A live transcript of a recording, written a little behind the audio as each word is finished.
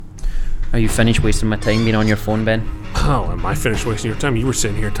Are you finished wasting my time being on your phone, Ben? Oh, am I finished wasting your time? You were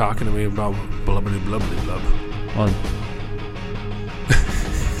sitting here talking to me about blubbly blubbly blub. Well,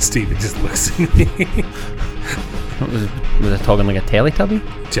 Steven just looks at me. was I talking like a Teletubby?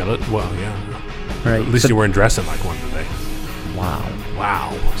 Well, yeah. Right. At least you weren't dressing like one today.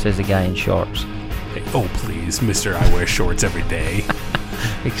 Wow. Says the guy in shorts. Hey, oh, please, mister, I wear shorts every day.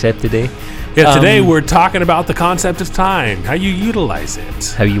 Except today. Yeah, today we're talking about the concept of time, how you utilize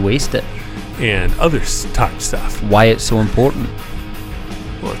it, How you waste it. and other time stuff. Why it's so important.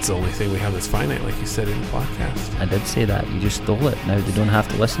 Well, it's the only thing we have that's finite, like you said in the podcast. I did say that. You just stole it. Now they don't have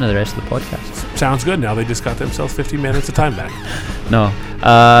to listen to the rest of the podcast. Sounds good. Now they just got themselves 15 minutes of time back. No.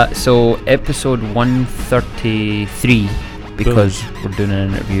 So episode 133, because we're doing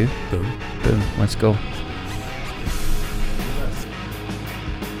an interview. Boom. Boom. Let's go.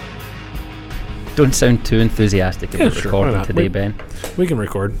 Don't sound too enthusiastic about sure, recording why not? today, Ben. We can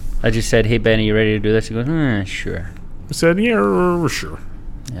record. I just said, hey, Ben, are you ready to do this? He goes, sure. I said, yeah, sure.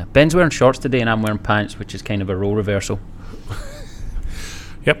 Yeah. Ben's wearing shorts today and I'm wearing pants, which is kind of a role reversal.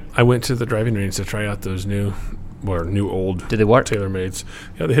 Yep, I went to the driving range to try out those new old Do they work? TaylorMades.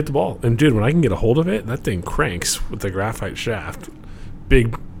 Yeah, they hit the ball. And dude, when I can get a hold of it, that thing cranks with the graphite shaft.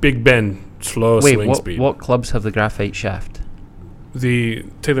 Big bend, slow swing speed. What clubs have the graphite shaft? The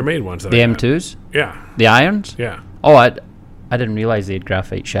TaylorMade ones. The M2s? Yeah. The irons? Yeah. Oh, I didn't realize they had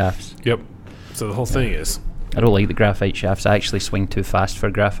graphite shafts. Yep. So the whole thing is. I don't like the graphite shafts. I actually swing too fast for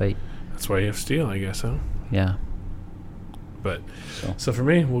graphite. That's why you have steel, I guess, huh? Yeah. But so for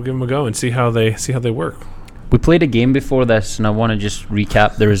me, we'll give them a go and see how they work. We played a game before this, and I want to just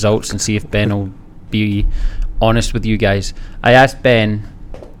recap the results and see if Ben will be honest with you guys. I asked Ben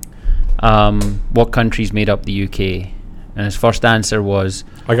what countries made up the UK, and his first answer was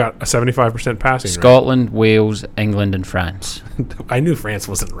I got a 75% passing rate. Scotland, Wales, England, and France. I knew France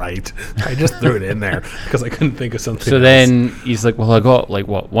wasn't right. I just threw it in there because I couldn't think of something So else. then he's like, well, I got like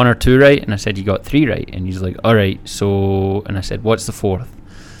what, 1 or 2 right? And I said, you got 3 right. And he's like, all right, so, and I said, what's the 4th?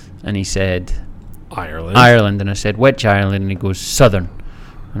 And he said Ireland. And I said, which Ireland? And he goes, Southern.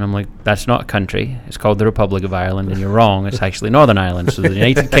 And I'm like, that's not a country. It's called the Republic of Ireland, and you're wrong. It's actually Northern Ireland. So the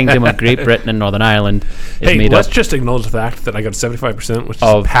United Kingdom of Great Britain and Northern Ireland is made let's up just acknowledge the fact that I got 75%, which is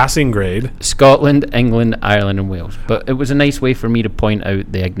of a passing grade. Scotland, England, Ireland, and Wales. But it was a nice way for me to point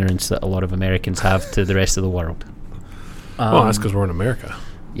out the ignorance that a lot of Americans have to the rest of the world. Well, that's because we're in America.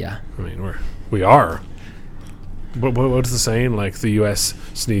 Yeah. I mean, we are. What's the saying? Like the U.S.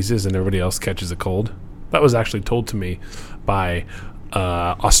 sneezes and everybody else catches a cold? That was actually told to me by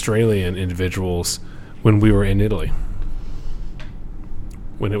Australian individuals when we were in Italy.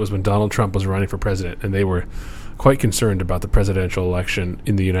 When Donald Trump was running for president, and they were quite concerned about the presidential election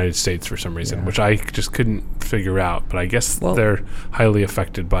in the United States for some reason, which I just couldn't figure out. But I guess they're highly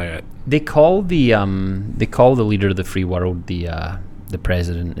affected by it. They call the leader of the free world the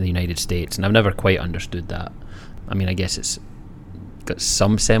president of the United States, and I've never quite understood that. I mean, I guess it's got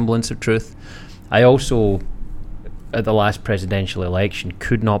some semblance of truth. I also, at the last presidential election,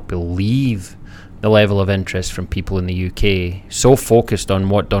 could not believe the level of interest from people in the UK, so focused on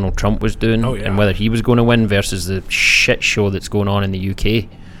what Donald Trump was doing and whether he was going to win versus the shit show that's going on in the UK.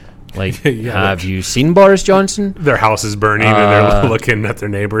 Like, have you seen Boris Johnson? Their house is burning and they're looking at their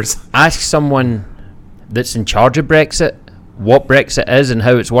neighbours. Ask someone that's in charge of Brexit what Brexit is and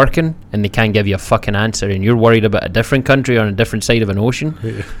how it's working, and they can't give you a fucking answer, and you're worried about a different country on a different side of an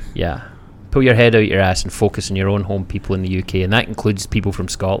ocean. Yeah. Pull your head out your ass and focus on your own home people in the UK, and that includes people from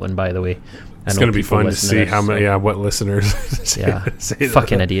Scotland, by the way. It's going to be fun to see how many, what listeners say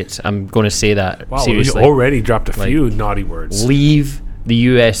fucking idiots. I'm going to say that. Wow, seriously. You already dropped a few naughty words. Leave the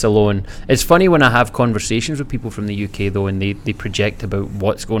US alone. It's funny when I have conversations with people from the UK, though, and they project about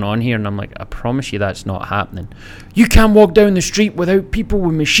what's going on here, and I'm like, I promise you that's not happening. You can't walk down the street without people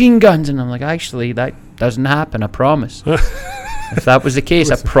with machine guns, and I'm like, actually, that doesn't happen, I promise. If that was the case,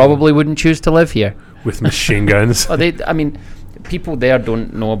 I probably wouldn't choose to live here. With machine guns? People there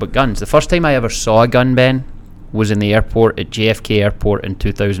don't know about guns. The first time I ever saw a gun, Ben, was in the airport at JFK Airport in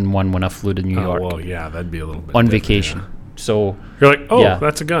 2001 when I flew to New York. Well, yeah, that'd be a little bit on different, vacation. Yeah. So you're like,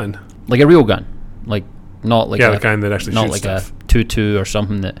 that's a gun. Like a real gun. Like, not like the kind that actually not shoots like stuff. a 22 or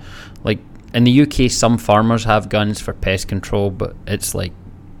something that, like, in the UK, some farmers have guns for pest control, but it's like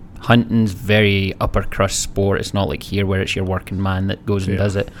hunting's very upper crust sport. It's not like here where it's your working man that goes and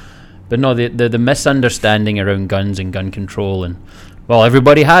does it. But no, the misunderstanding around guns and gun control, and well,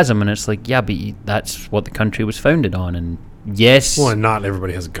 everybody has them, and it's like, yeah, but that's what the country was founded on. And yes, well, and not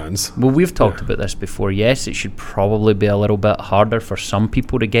everybody has guns. Well, we've talked about this before. Yes, it should probably be a little bit harder for some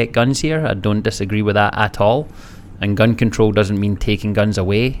people to get guns here. I don't disagree with that at all. And gun control doesn't mean taking guns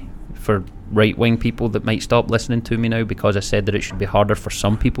away. for right-wing people that might stop listening to me now because I said that it should be harder for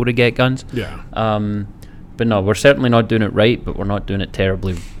some people to get guns. Yeah. But no, we're certainly not doing it right, but we're not doing it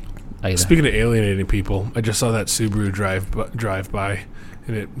terribly either. Speaking of alienating people, I just saw that Subaru drive by,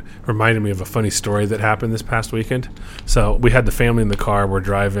 and it reminded me of a funny story that happened this past weekend. So we had the family in the car. We're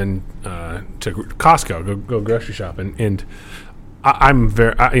driving to Costco, go grocery shopping, and I'm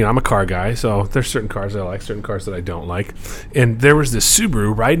a car guy, so there's certain cars I like, certain cars that I don't like. And there was this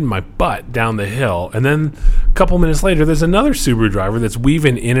Subaru riding my butt down the hill, and then a couple minutes later, there's another Subaru driver that's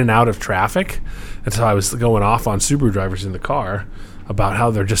weaving in and out of traffic. And so I was going off on Subaru drivers in the car about how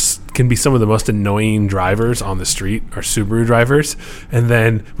they're just can be some of the most annoying drivers on the street are Subaru drivers. And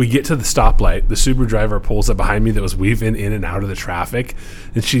then we get to the stoplight. The Subaru driver pulls up behind me that was weaving in and out of the traffic,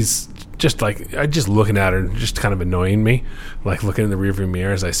 and she's just looking at her, just kind of annoying me, like looking in the rearview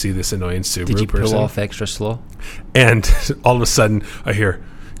mirror as I see this annoying Subaru person. Did you pull off extra slow? And all of a sudden, I hear,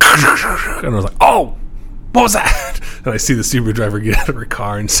 and I was like, "Oh, what was that?" And I see the Subaru driver get out of her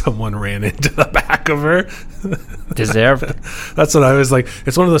car, and someone ran into the back of her. Deserved. That's what I was like.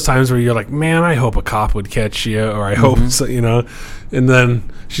 It's one of those times where you're like, "Man, I hope a cop would catch you," or "I hope so," And then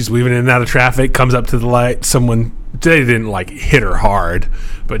she's weaving in and out of traffic, comes up to the light. They didn't like hit her hard,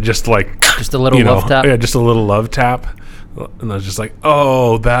 but just a little love tap. Yeah, just a little love tap. And I was just like,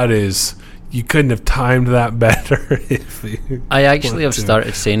 "Oh, you couldn't have timed that better." I actually have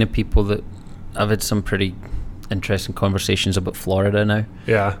started saying to people that I've had some pretty interesting conversations about Florida now.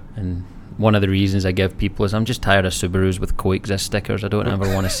 Yeah. And one of the reasons I give people is I'm just tired of Subarus with coexist stickers. I don't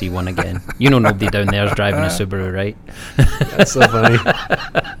ever want to see one again. Nobody down there is driving a Subaru, right? That's so funny.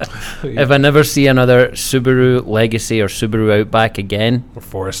 If I never see another Subaru Legacy or Subaru Outback again, or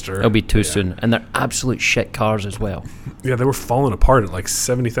Forester, it'll be too soon. And they're absolute shit cars as well. Yeah, they were falling apart at like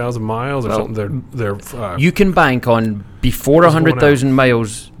 70,000 miles or something. They're you can bank on before 100,000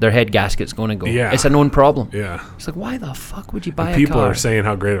 miles, their head gasket's going to go. Yeah. It's a known problem. Yeah. It's like, why the fuck would you buy a car? People are saying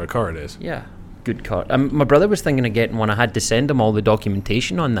how great of a car it is. Yeah. Good car. My brother was thinking of getting one. I had to send him all the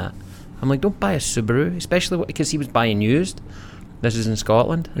documentation on that. I'm like, don't buy a Subaru, especially because he was buying used. This is in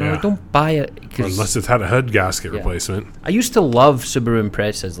Scotland. And I'm like, don't buy it. Unless it's had a hood gasket replacement. I used to love Subaru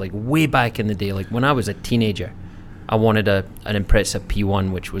Imprezas, like way back in the day. Like when I was a teenager, I wanted an Impreza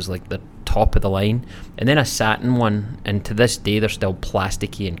P1, which was like the top of the line. And then I sat in one, and to this day, they're still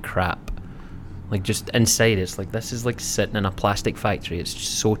plasticky and crap. Like just inside, it's like, this is like sitting in a plastic factory. It's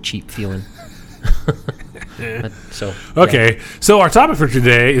just so cheap feeling. So our topic for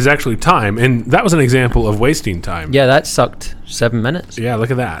today is actually time, and that was an example of wasting time. Yeah, that sucked 7 minutes. Yeah,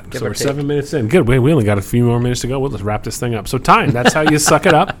 look at that. So we're 7 minutes in. Good. We only got a few more minutes to go. Let's wrap this thing up. So time, that's how you suck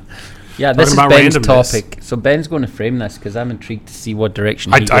it up. Yeah, this is Ben's topic. So Ben's going to frame this because I'm intrigued to see what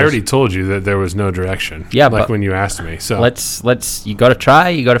direction he goes. I already told you that there was no direction. Yeah, like when you asked me. So let's. You got to try.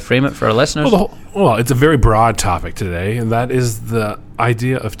 You got to frame it for our listeners. Well, it's a very broad topic today, and that is the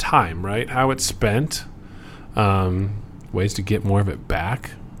idea of time, right? How it's spent, ways to get more of it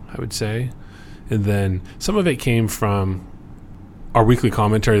back, I would say, and then some of it came from our weekly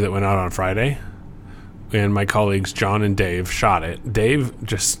commentary that went out on Friday. And my colleagues John and Dave shot it. Dave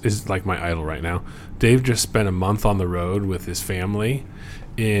just is like my idol right now. Dave just spent a month on the road with his family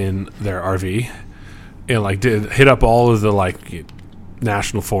in their RV, and hit up all of the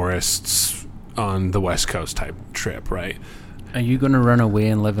national forests on the West Coast type trip, right? Are you going to run away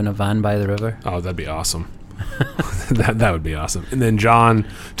and live in a van by the river? Oh, that'd be awesome. that would be awesome. And then John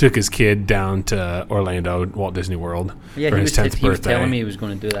took his kid down to Orlando, Walt Disney World, for his 10th birthday. He was telling me he was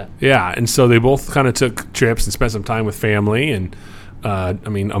going to do that. Yeah, and so they both kind of took trips and spent some time with family. And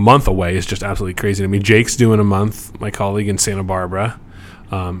a month away is just absolutely crazy to me. Jake's doing a month, my colleague, in Santa Barbara,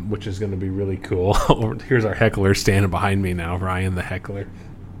 which is going to be really cool. Here's our heckler standing behind me now, Ryan the heckler.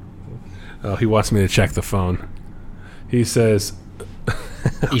 Oh, he wants me to check the phone. He says...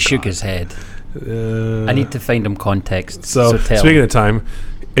 He shook his head. I need to find him context. So speaking of time,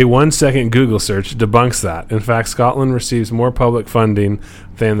 a 1-second Google search debunks that. In fact, Scotland receives more public funding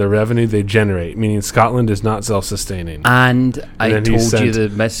than the revenue they generate, meaning Scotland is not self-sustaining. And I told you the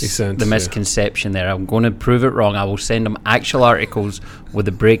misconception there. I'm going to prove it wrong. I will send him actual articles with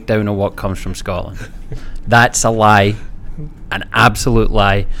a breakdown of what comes from Scotland. That's a lie, an absolute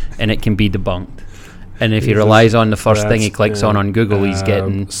lie, and it can be debunked. And if he relies on the first thing he clicks on Google, he's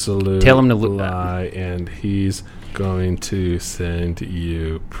getting... Tell him to look lie, and he's going to send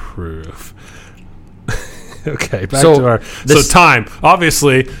you proof. Okay, back to our... So time.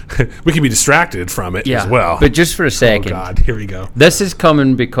 Obviously, we can be distracted from it as well. But just for a second. Oh, God. Here we go. This is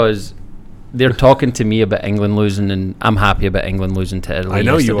coming because they're talking to me about England losing, and I'm happy about England losing to Italy. I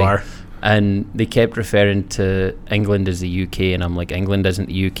know you are. And they kept referring to England as the UK, and I'm like, England isn't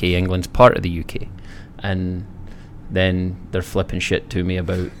the UK, England's part of the UK. And then they're flipping shit to me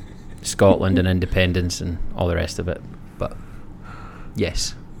about Scotland and independence and all the rest of it. But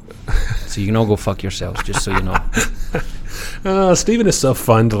yes. So you can all go fuck yourselves, just so you know. Stephen is so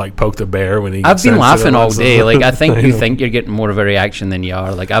fun to like poke the bear when he. I've been laughing all day. Like I think you think you're getting more of a reaction than you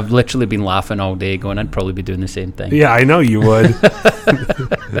are. Like I've literally been laughing all day, going, I'd probably be doing the same thing. Yeah, I know you would.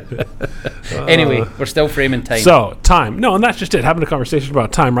 Anyway, we're still framing time. So time, no, and that's just it. Having a conversation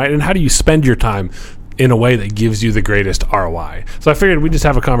about time, right? And how do you spend your time in a way that gives you the greatest ROI? So I figured we'd just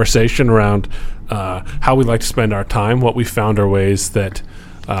have a conversation around how we like to spend our time, what we found are ways that.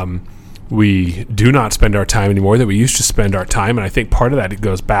 We do not spend our time anymore that we used to spend our time, and I think part of that it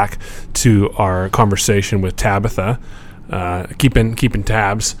goes back to our conversation with Tabitha, keeping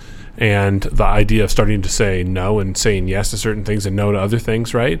tabs, and the idea of starting to say no and saying yes to certain things and no to other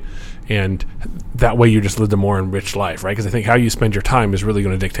things, right? And that way you just live a more enriched life, right? Because I think how you spend your time is really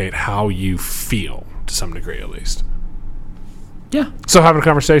going to dictate how you feel to some degree, at least. Yeah. So having a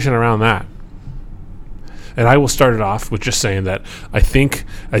conversation around that. And I will start it off with just saying that I think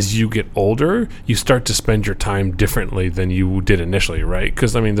as you get older, you start to spend your time differently than you did initially, right?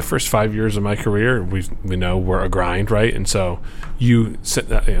 Because, I mean, the first 5 years of my career, we know were a grind, right? And so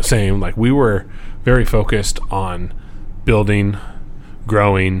same, like we were very focused on building,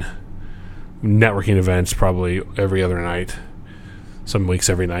 growing, networking events probably every other night, some weeks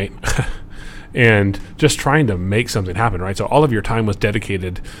every night. And just trying to make something happen, right? So all of your time was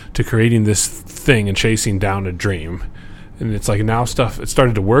dedicated to creating this thing and chasing down a dream. And it's like now it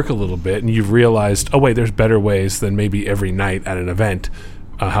started to work a little bit, and you've realized, oh, wait, there's better ways than maybe every night at an event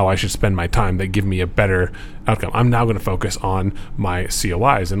how I should spend my time that give me a better outcome. I'm now going to focus on my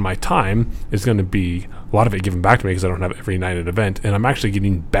COIs, and my time is going to be, a lot of it given back to me because I don't have every night at an event, and I'm actually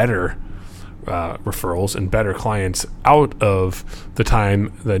getting better referrals and better clients out of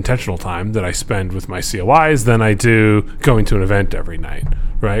the intentional time that I spend with my COIs than I do going to an event every night,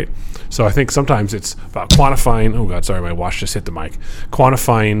 right? So I think sometimes it's about quantifying, oh God, sorry, my watch just hit the mic,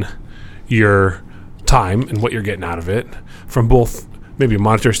 quantifying your time and what you're getting out of it from both maybe a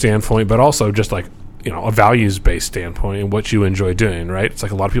monetary standpoint, but also just like, a values-based standpoint and what you enjoy doing, right? It's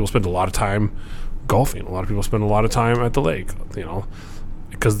like a lot of people spend a lot of time golfing. A lot of people spend a lot of time at the lake,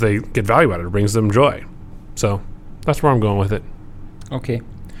 because they get value out of it. It brings them joy. So that's where I'm going with it. Okay.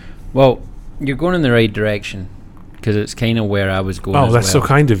 Well, you're going in the right direction because it's kind of where I was going. Oh, that's so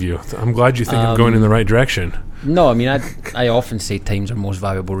kind of you. I'm glad you think I'm going in the right direction. No, I mean, I often say time's our most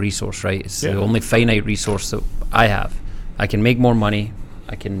valuable resource, right? It's the only finite resource that I have. I can make more money.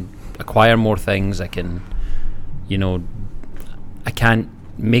 I can acquire more things. I can, I can't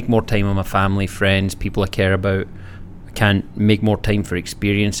make more time with my family, friends, people I care about. Can't make more time for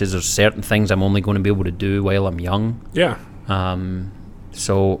experiences. There's certain things I'm only going to be able to do while I'm young. Yeah.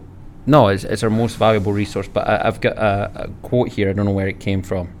 So, no, it's our most valuable resource. But I've got a quote here. I don't know where it came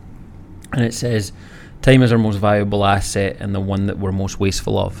from. And it says, time is our most valuable asset and the one that we're most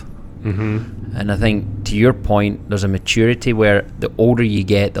wasteful of. Mm-hmm. And I think, to your point, there's a maturity where the older you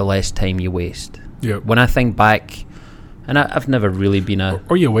get, the less time you waste. Yep. When I think back, and I've never really been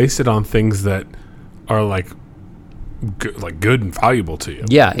Or you waste it on things that are like good and valuable to you.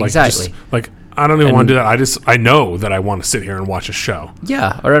 Yeah, exactly. I don't even want to do that. I know that I want to sit here and watch a show.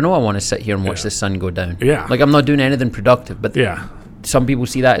 Yeah, or I know I want to sit here and watch the sun go down. Yeah. Like I'm not doing anything productive, but yeah. Some people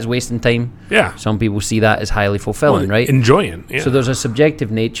see that as wasting time. Yeah. Some people see that as highly fulfilling, right? Enjoying. Yeah. So there's a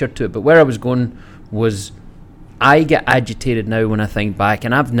subjective nature to it. But where I was going was I get agitated now when I think back,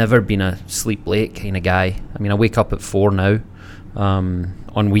 and I've never been a sleep late kind of guy. I mean, I wake up at 4 now.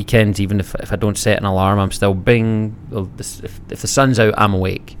 On weekends, even if I don't set an alarm, I'm still bing. If the sun's out, I'm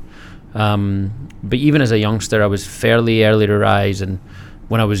awake. But even as a youngster, I was fairly early to rise, and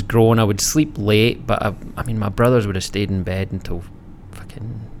when I was growing, I would sleep late. But I mean, my brothers would have stayed in bed until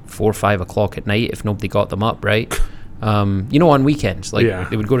fucking 4 or 5 o'clock at night if nobody got them up, right? On weekends,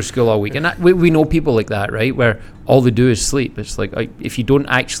 they would go to school all week, and we know people like that, right? Where all they do is sleep. It's like if you don't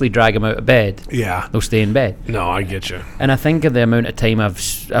actually drag them out of bed, they'll stay in bed. No, I get you. And I think of the amount of time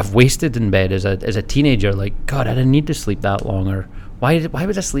I've wasted in bed as a teenager. Like, God, I didn't need to sleep that long, or why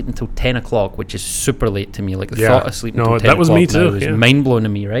would I sleep until 10 o'clock, which is super late to me. Like the thought of sleeping until 10 that was o'clock me too. Is mind blowing to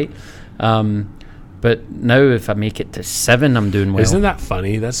me, right? But now if I make it to 7, I'm doing well. Isn't that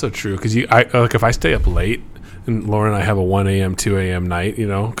funny? That's so true. Because if I stay up late. And Laura and I have a 1 a.m., 2 a.m. night,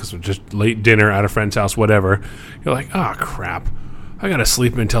 because we're just late dinner at a friend's house, whatever. You're like, oh, crap. I got to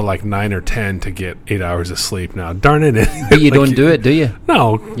sleep until like 9 or 10 to get 8 hours of sleep now. Darn it. But you don't do it, do you?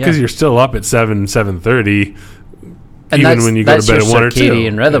 No, because you're still up at 7:30, And even when you go to bed at 1 or 2.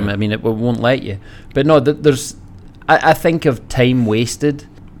 Circadian rhythm. I mean, it won't let you. But no, there's. I think of time wasted.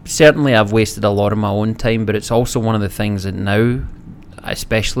 Certainly, I've wasted a lot of my own time, but it's also one of the things that now,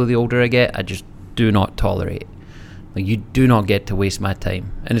 especially the older I get, I just do not tolerate. Like, you do not get to waste my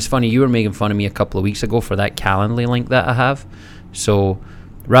time. And it's funny, you were making fun of me a couple of weeks ago for that Calendly link that I have. So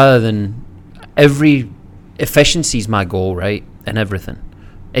rather than efficiency is my goal, right? In everything,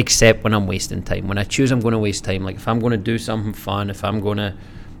 except when I'm wasting time. When I choose I'm going to waste time, like if I'm going to do something fun, if I'm going to,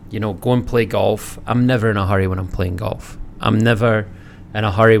 go and play golf, I'm never in a hurry when I'm playing golf. I'm never in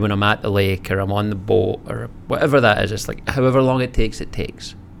a hurry when I'm at the lake or I'm on the boat or whatever that is. It's like however long it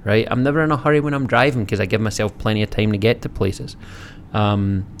takes, right? I'm never in a hurry when I'm driving because I give myself plenty of time to get to places.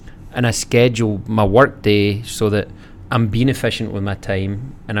 And I schedule my work day so that I'm being efficient with my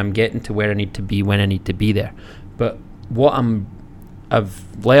time and I'm getting to where I need to be when I need to be there. But what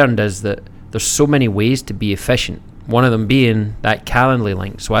I've learned is that there's so many ways to be efficient. One of them being that Calendly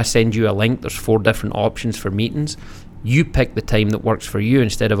link. So I send you a link. There's 4 different options for meetings. You pick the time that works for you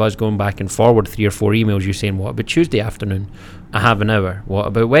instead of us going back and forward 3 or 4 emails. You saying, what about Tuesday afternoon? I have an hour. What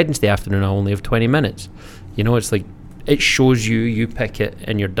about Wednesday afternoon? I only have 20 minutes. It's like it shows you pick it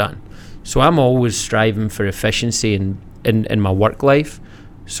and you're done. So I'm always striving for efficiency in my work life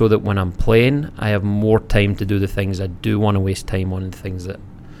so that when I'm playing, I have more time to do the things I do want to waste time on and things that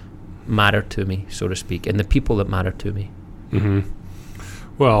matter to me, so to speak, and the people that matter to me. Mm-hmm.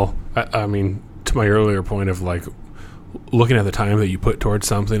 Well, I mean, to my earlier point of like looking at the time that you put towards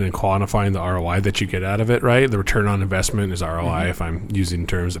something and quantifying the ROI that you get out of it, right? The return on investment is ROI, if I'm using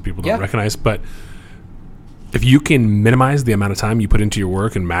terms that people don't recognize. But if you can minimize the amount of time you put into your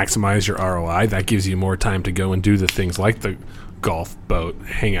work and maximize your ROI, that gives you more time to go and do the things like the golf, boat,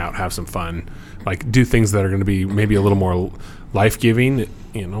 hang out, have some fun, like do things that are going to be maybe a little more life-giving,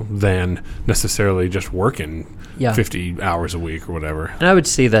 than necessarily just working 50 hours a week or whatever. And I would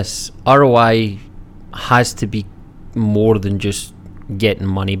say this, ROI has to be more than just getting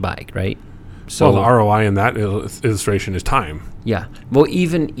money back, right? So the ROI in that illustration is time. Yeah. Well,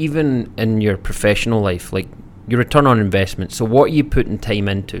 even in your professional life, like your return on investment. So what are you putting time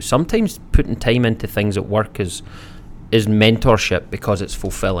into? Sometimes putting time into things at work is mentorship because it's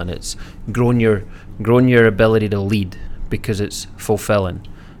fulfilling. It's growing your ability to lead because it's fulfilling.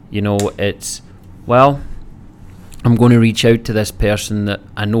 It's, well, I'm going to reach out to this person that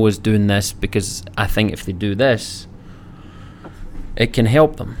I know is doing this because I think if they do this, it can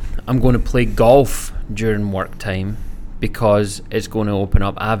help them. I'm going to play golf during work time because it's going to open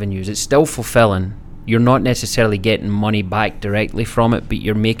up avenues. It's still fulfilling. You're not necessarily getting money back directly from it, but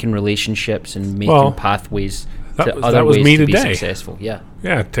you're making relationships and making pathways to other ways to be successful. Yeah,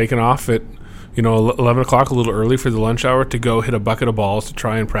 taking off at 11 o'clock a little early for the lunch hour to go hit a bucket of balls to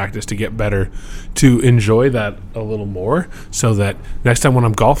try and practice to get better, to enjoy that a little more so that next time when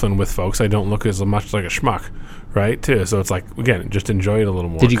I'm golfing with folks, I don't look as much like a schmuck, right, too. So it's like, again, just enjoy it a little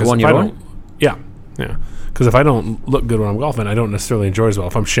more. Did you go on your own? Yeah. Because if I don't look good when I'm golfing, I don't necessarily enjoy it as well.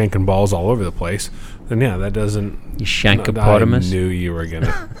 If I'm shanking balls all over the place, then that doesn't... You shankopotamus? I knew you were going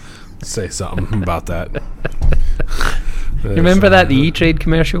to say something about that. You remember that, the E-Trade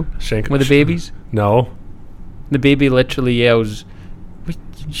commercial with the babies? No. The baby literally yells,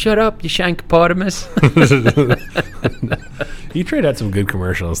 "Shut up, you shankopotamus." E-Trade had some good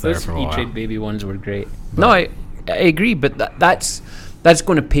commercials there for a while. E-Trade baby ones were great. No, I agree, but that's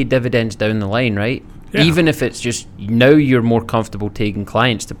going to pay dividends down the line, right? Yeah. Even if it's just now you're more comfortable taking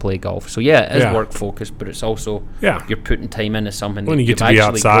clients to play golf. So it is work focused, but it's also you're putting time into something when that you get to be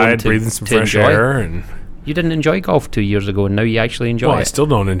outside, breathing some fresh air, and you didn't enjoy golf 2 years ago, and now you actually enjoy it. Well, I still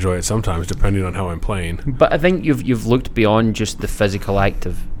don't enjoy it sometimes, depending on how I'm playing. But I think you've looked beyond just the physical act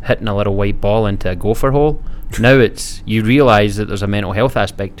of hitting a little white ball into a gopher hole. Now you realise that there's a mental health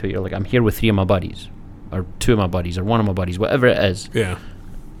aspect to it. You're like, I'm here with 3 of my buddies, or 2 of my buddies, or 1 of my buddies, whatever it is. Yeah.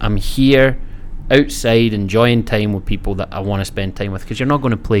 I'm here outside enjoying time with people that I want to spend time with, because you're not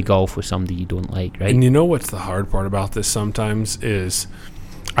going to play golf with somebody you don't like, right? And you know what's the hard part about this sometimes is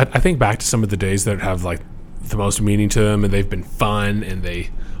I think back to some of the days that have like the most meaning to them, and they've been fun, and they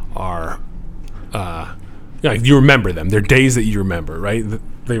are you remember them. They're days that you remember, right?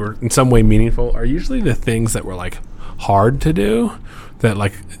 They were in some way meaningful, are usually the things that were like hard to do, that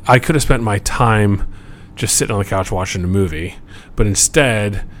like I could have spent my time just sitting on the couch watching a movie, but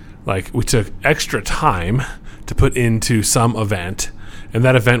instead like we took extra time to put into some event, and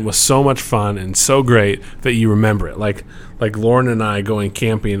that event was so much fun and so great that you remember it. Like Lauren and I going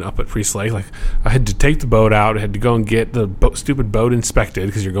camping up at Priest Lake, like I had to take the boat out, I had to go and get the stupid boat inspected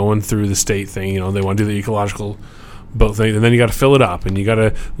because you're going through the state thing, they want to do the ecological boat thing, and then you got to fill it up, and you got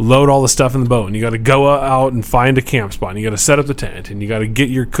to load all the stuff in the boat, and you got to go out and find a camp spot, and you got to set up the tent, and you got to get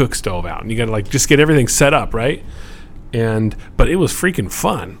your cook stove out, and you got to like just get everything set up, right? But it was freaking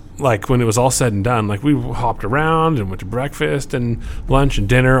fun. Like when it was all said and done, like we hopped around and went to breakfast and lunch and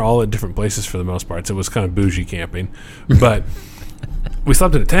dinner, all at different places for the most part. So it was kind of bougie camping, but we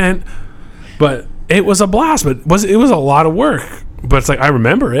slept in a tent. But it was a blast. But it was a lot of work. But it's like I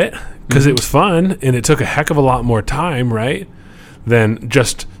remember it because it was fun, and it took a heck of a lot more time, right, than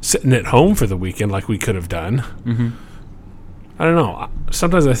just sitting at home for the weekend like we could have done. Mm-hmm. I don't know.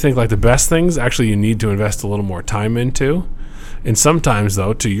 Sometimes I think like the best things actually you need to invest a little more time into. And sometimes,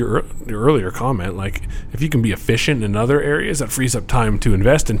 though, to your earlier comment, like if you can be efficient in other areas, that frees up time to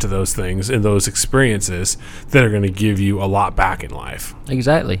invest into those things and those experiences that are going to give you a lot back in life.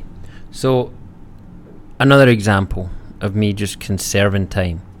 Exactly. So another example of me just conserving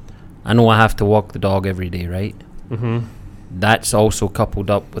time. I know I have to walk the dog every day, right? Mm-hmm. That's also coupled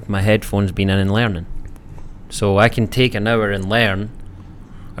up with my headphones being in and learning. So I can take an hour and learn,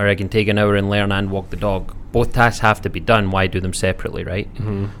 or I can take an hour and learn and walk the dog. Both tasks have to be done. Why do them separately, right?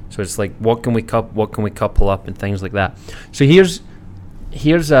 Mm-hmm. So it's like, what can we couple up and things like that. So here's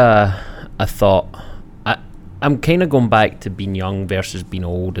a thought. I'm kind of going back to being young versus being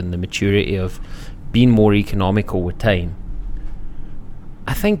old and the maturity of being more economical with time.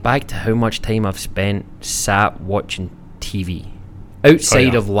 I think back to how much time I've spent sat watching TV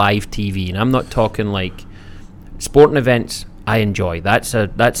outside of live TV, and I'm not talking like sporting events. I enjoy that's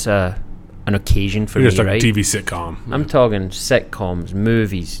an occasion for You're me, just right? TV sitcom. I'm talking sitcoms,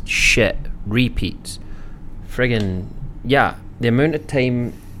 movies, shit, repeats, friggin' yeah. The amount of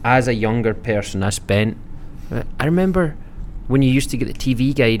time as a younger person I spent. I remember when you used to get the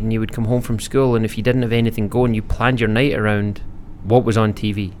TV guide and you would come home from school, and if you didn't have anything going, you planned your night around what was on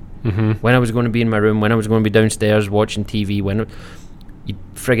TV. Mm-hmm. When I was going to be in my room, when I was going to be downstairs watching TV, when you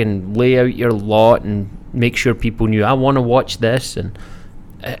friggin' lay out your lot and make sure people knew I want to watch this, and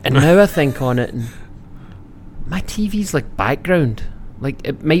now I think on it, and my TV's like background. Like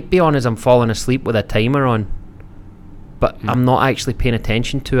it might be on as I'm falling asleep with a timer on, but I'm not actually paying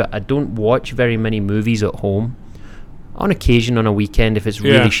attention to it. I don't watch very many movies at home. On occasion, on a weekend, if it's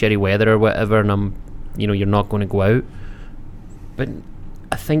really shitty weather or whatever, and you're not going to go out. But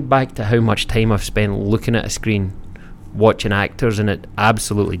I think back to how much time I've spent looking at a screen, watching actors, and it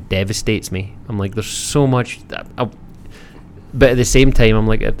absolutely devastates me. I'm like, there's so much. But at the same time, I'm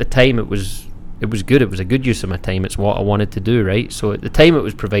like, at the time it was good. It was a good use of my time. It's what I wanted to do, right? So at the time it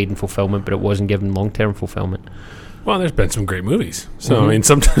was providing fulfillment, but it wasn't giving long-term fulfillment. Well, there's been some great movies. So, I mean,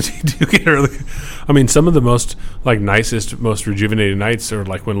 sometimes you do get early. I mean, some of the most, like, nicest, most rejuvenated nights are,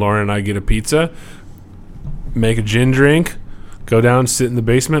 like, when Lauren and I get a pizza, make a gin drink, go down, sit in the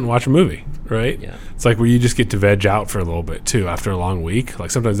basement, and watch a movie, right? Yeah. It's like where you just get to veg out for a little bit, too, after a long week. Like,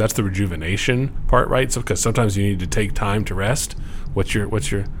 sometimes that's the rejuvenation part, right? So, because sometimes you need to take time to rest. What's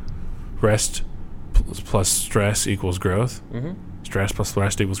your rest plus stress equals growth? Mm-hmm. Stress plus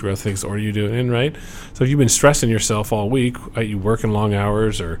rest equals growth. Things, or you doing right? So if you've been stressing yourself all week, you working long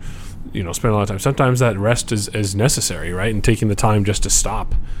hours, or spend a lot of time. Sometimes that rest is necessary, right? And taking the time just to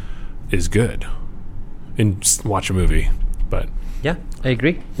stop is good. And watch a movie, but yeah, I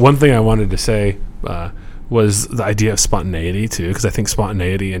agree. One thing I wanted to say was the idea of spontaneity too, because I think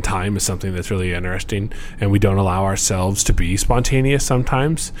spontaneity and time is something that's really interesting, and we don't allow ourselves to be spontaneous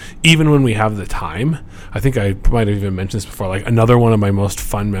sometimes, even when we have the time. I think I might have even mentioned this before. Like, another one of my most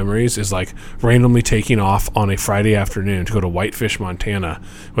fun memories is like randomly taking off on a Friday afternoon to go to Whitefish, Montana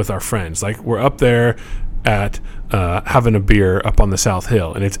with our friends. Like, we're up there at having a beer up on the South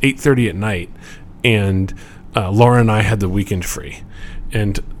Hill, and it's 8:30 at night, and Laura and I had the weekend free,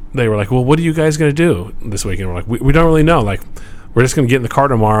 and they were like, well, what are you guys going to do this weekend? We're like, we don't really know. Like, we're just going to get in the car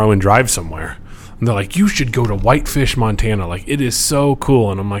tomorrow and drive somewhere. And they're like, you should go to Whitefish, Montana. Like, it is so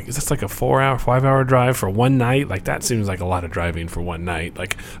cool. And I'm like, is this like a 5-hour drive for one night? Like, that seems like a lot of driving for one night.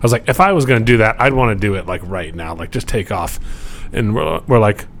 Like, I was like, if I was going to do that, I'd want to do it like right now. Like, just take off. And we're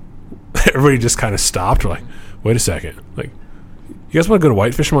like, everybody just kind of stopped. We're like, wait a second. Like, you guys want to go to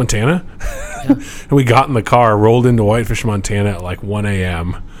Whitefish, Montana? Yeah. And we got in the car, rolled into Whitefish, Montana at like 1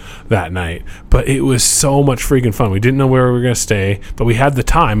 a.m. that night. But it was so much freaking fun. We didn't know where we were going to stay, but we had the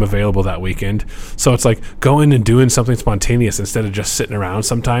time available that weekend. So it's like going and doing something spontaneous instead of just sitting around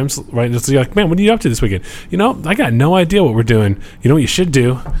sometimes, right? It's like, man, what are you up to this weekend? I got no idea what we're doing. You know what you should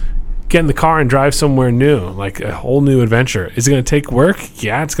do? Get in the car and drive somewhere new, like a whole new adventure. Is it going to take work?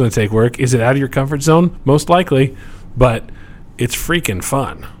 Yeah, it's going to take work. Is it out of your comfort zone? Most likely, but it's freaking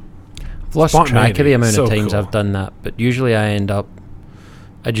fun. I've lost track of the amount of times I've done that, but usually I end up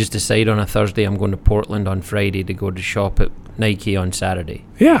I just decide on a Thursday I'm going to Portland on Friday to go to shop at Nike on Saturday.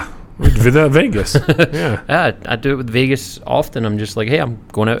 Yeah. We did that at Vegas. Yeah. I do it with Vegas often. I'm just like, hey, I'm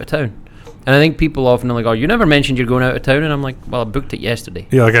going out of town. And I think people often are like, oh, you never mentioned you're going out of town. And I'm like, well, I booked it yesterday.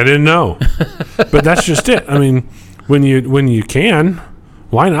 Yeah, like I didn't know. But that's just it. I mean, when you can,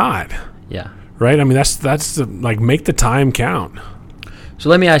 why not? Yeah. Right? I mean, that's the, like, make the time count. So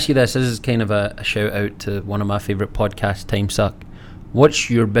let me ask you this. This is kind of a shout out to one of my favorite podcasts, Time Suck. What's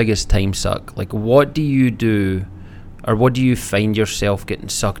your biggest time suck? Like, what do you do, or what do you find yourself getting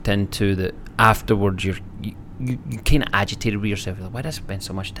sucked into that afterwards you kind of agitated with yourself? Like, why did I spend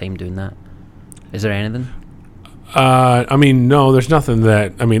so much time doing that? Is there anything? I mean, no, there's nothing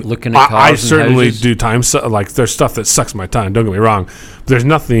that, I mean, looking at cars I and certainly houses. do time, like, there's stuff that sucks my time, don't get me wrong. But there's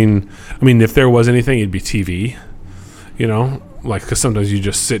nothing, I mean, if there was anything, it'd be TV, you know? Like, because sometimes you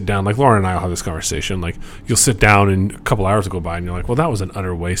just sit down, like Lauren and I will have this conversation, like, you'll sit down and a couple hours will go by and you're like, well, that was an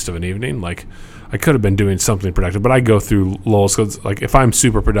utter waste of an evening. Like, I could have been doing something productive, but I go through lulls. Cause, like, if I'm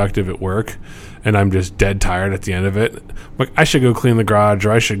super productive at work and I'm just dead tired at the end of it, like, I should go clean the garage,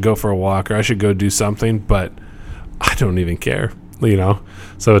 or I should go for a walk, or I should go do something, but I don't even care, you know?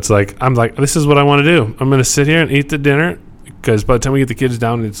 So it's like, I'm like, this is what I want to do. I'm going to sit here and eat the dinner, because by the time we get the kids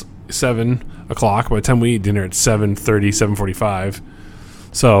down, it's 7 o'clock. By the time we eat dinner, it's 7:30, 7:45.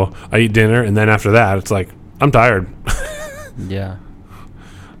 So I eat dinner, and then after that, it's like, I'm tired. Yeah.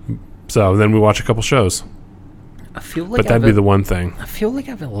 So then we watch a couple shows. I feel like But that'd be the one thing. I feel like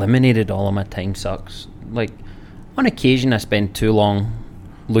I've eliminated all of my time sucks. Like, on occasion I spend too long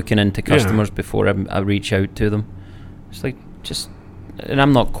looking into customers before I reach out to them. It's like, just, and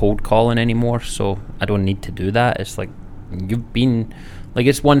I'm not cold calling anymore, so I don't need to do that. It's like, you've been, like,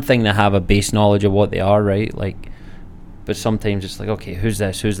 it's one thing to have a base knowledge of what they are, right? Like, but sometimes it's like, okay, who's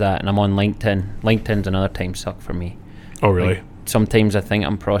this, who's that? And I'm on LinkedIn. LinkedIn's another time suck for me. Oh, really? Like, sometimes I think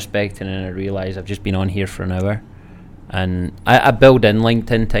I'm prospecting and I realize I've just been on here for an hour. And I build in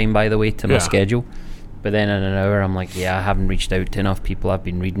LinkedIn time, by the way, to my schedule. But then in an hour, I'm like, yeah, I haven't reached out to enough people. I've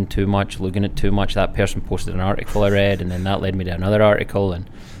been reading too much, looking at too much. That person posted an article I read, and then that led me to another article. And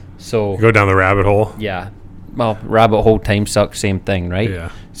so... Go down the rabbit hole. Yeah. Well, rabbit hole, time sucks, same thing, right?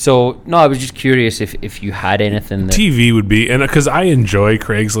 Yeah. So, no, I was just curious if you had anything that... TV would be, and because I enjoy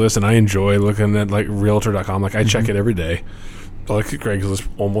Craigslist, and I enjoy looking at, like, Realtor.com. Like, I check it every day. I look at Craigslist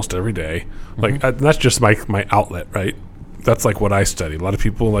almost every day. Like, that's just my outlet, right? That's, like, what I study. A lot of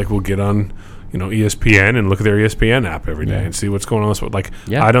people, like, will get on, you know, ESPN and look at their ESPN app every day and see what's going on. Like,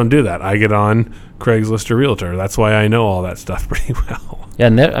 I don't do that. I get on Craigslist or Realtor. That's why I know all that stuff pretty well. Yeah,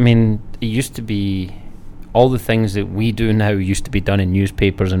 and I mean, it used to be... All the things that we do now used to be done in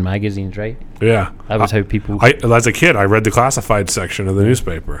newspapers and magazines, right? Yeah. That was how people... As a kid, I read the classified section of the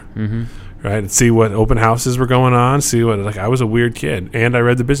newspaper. Right? See what open houses were going on, see what... Like, I was a weird kid, and I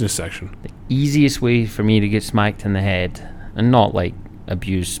read the business section. The easiest way for me to get smacked in the head, and not, like,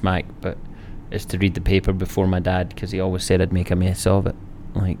 abuse smack, but is to read the paper before my dad, because he always said I'd make a mess of it.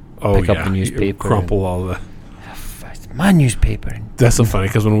 Like, pick up the newspaper. Crumple all the... My newspaper. That's so funny,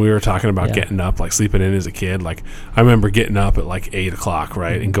 because when we were talking about getting up, like sleeping in as a kid, like I remember getting up at like 8 o'clock,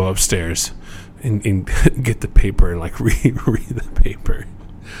 right, and go upstairs and get the paper and like read the paper.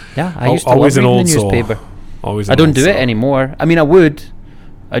 Yeah, I used to always love an reading old the soul. newspaper. Always. I don't do it anymore. I mean, I would.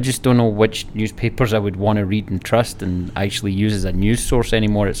 I just don't know which newspapers I would want to read and trust and actually use as a news source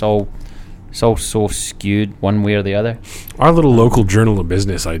anymore. It's all so skewed one way or the other. Our little local Journal of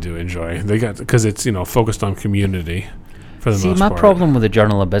Business, I do enjoy. They got, because it's, you know, focused on community. For the most part. See, my problem with the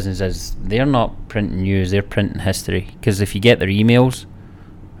Journal of Business is they're not printing news; they're printing history. Because if you get their emails,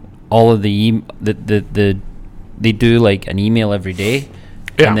 all of they do like an email every day,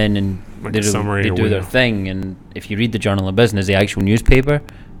 and then like they do their thing. And if you read the Journal of Business, the actual newspaper,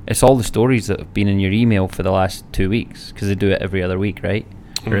 it's all the stories that have been in your email for the last 2 weeks, because they do it every other week, right?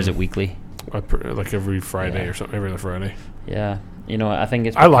 Or is it weekly? Like every Friday or something, every other Friday. Yeah. You know, I think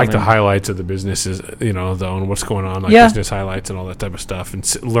it's... I like the highlights of the businesses, you know, though, and what's going on, like business highlights and all that type of stuff,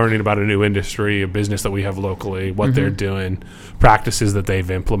 and learning about a new industry, a business that we have locally, what they're doing, practices that they've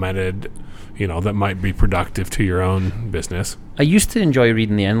implemented, you know, that might be productive to your own business. I used to enjoy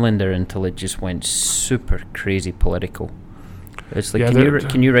reading the Inlander until it just went super crazy political. It's like,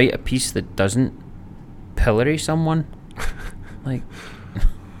 can you write a piece that doesn't pillory someone? Like,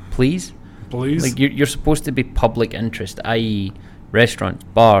 please? Please? Like, you're supposed to be public interest, i.e., restaurants,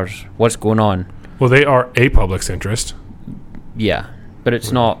 bars, what's going on. Well, they are a public's interest. Yeah, but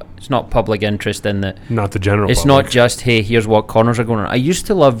it's not public interest in that. Not the general It's public. not just, hey, here's what corners are going on. I used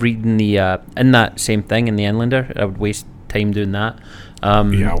to love reading the in that same thing in the Inlander. I would waste time doing that.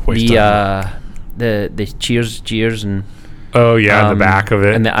 Waste time. The cheers, jeers, and Oh yeah, the back of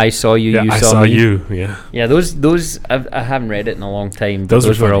it. And the I saw you, yeah, you I saw me. you. Yeah. Yeah, those I haven't read it in a long time. But Those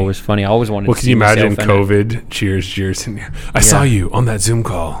were funny. always funny. I always wanted Well, to can see you imagine myself in it. COVID? Cheers. And I saw you on that Zoom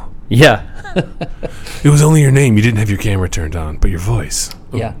call. Yeah. It was only your name. You didn't have your camera turned on, but your voice.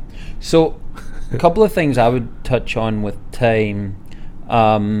 Yeah. So, a couple of things I would touch on with time.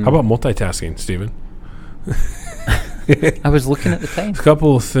 How about multitasking, Stephen? I was looking at the time. A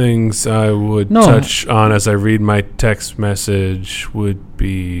couple of things I would touch on as I read my text message would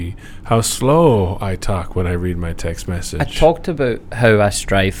be how slow I talk when I read my text message. I talked about how I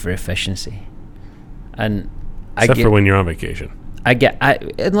strive for efficiency, and Except for when you're on vacation.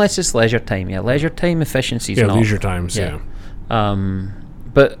 Unless it's leisure time. Yeah, leisure time efficiency is not. Leisure times. Yeah.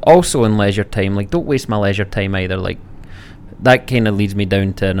 But also in leisure time, like, don't waste my leisure time either. Like, that kind of leads me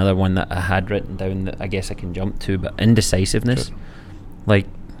down to another one that I had written down that I guess I can jump to, but indecisiveness. Sure. Like,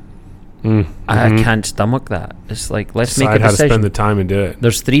 I can't stomach that. It's like, let's Decide make a decision. how to spend the time and do it.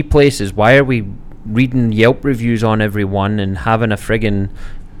 There's 3 places. Why are we reading Yelp reviews on every one and having a friggin'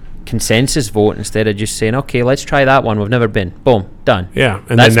 consensus vote instead of just saying, okay, let's try that one. We've never been. Boom, done. Yeah,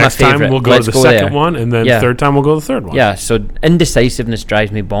 and that's then next time we'll go to the second one, and then third time we'll go to the third one. Yeah, so indecisiveness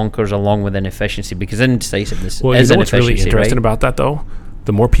drives me bonkers along with inefficiency, because indecisiveness is inefficiency. What's really interesting right? about that, though?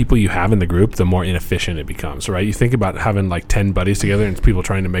 The more people you have in the group, the more inefficient it becomes, right? You think about having like 10 buddies together and people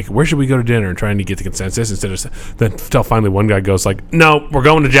trying to make it, where should we go to dinner, and trying to get the consensus instead of then until finally one guy goes like, no, we're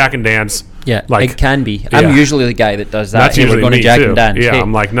going to Jack and Dan's. Yeah, like, it can be. I'm usually the guy that does that. That's hey, usually we're going to Jack too. and Dan's. Yeah, hey,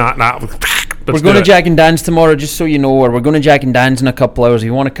 I'm like, not. We're going to Jack and Dan's tomorrow, just so you know, or we're going to Jack and Dan's in a couple hours. If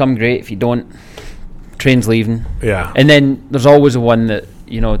you want to come, great. If you don't, train's leaving. Yeah. And then there's always a one that,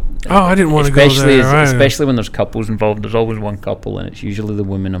 you know, I didn't want to go there. Right. Especially when there's couples involved, there's always one couple, and it's usually the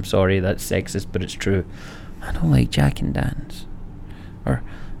woman. I'm sorry, that's sexist, but it's true. I don't like Jack and Dan's. Or,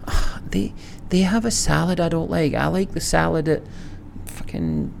 they have a salad I don't like. I like the salad at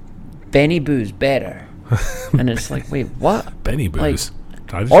fucking Benny Boo's better. And it's like, wait, what? Benny Boo's?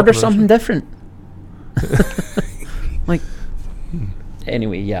 Like, order something different. Like,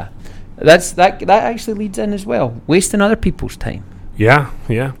 anyway, yeah. That actually leads in as well. Wasting other people's time. Yeah.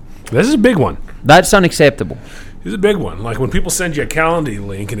 This is a big one. That's unacceptable. It's a big one. Like when people send you a Calendly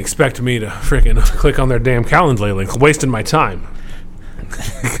link and expect me to freaking click on their damn Calendly link, wasting my time.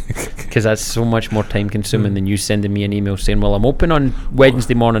 Because that's so much more time consuming than you sending me an email saying, well, I'm open on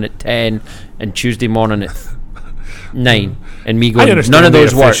Wednesday morning at 10 and Tuesday morning at 9, and me going, none of those work. I understand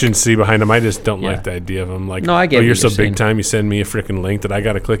the efficiency behind them. I just don't like the idea of them. Like, no, I get you're so big time, you send me a freaking link that I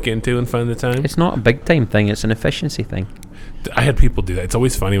got to click into and find the time. It's not a big time thing, it's an efficiency thing. I had people do that. It's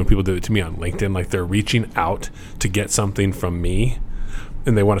always funny when people do it to me on LinkedIn, like they're reaching out to get something from me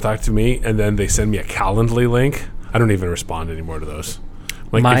and they want to talk to me, and then they send me a Calendly link. I don't even respond anymore to those.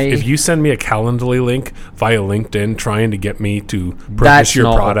 Like if you send me a Calendly link via LinkedIn trying to get me to purchase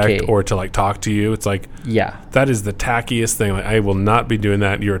your product or to like talk to you, it's like, that is the tackiest thing. Like, I will not be doing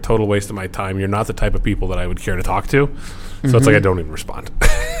that. You're a total waste of my time. You're not the type of people that I would care to talk to. So it's like I don't even respond.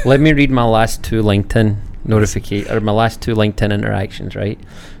 Let me read my last 2 LinkedIn my last 2 LinkedIn interactions, right?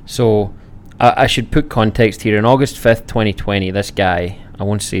 So I should put context here. On August 5th, 2020, this guy, I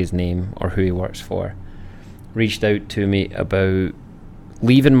won't say his name or who he works for, reached out to me about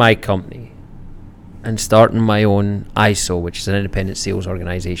leaving my company and starting my own ISO, which is an independent sales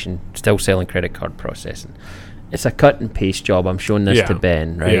organization, still selling credit card processing. It's a cut and paste job. I'm showing this to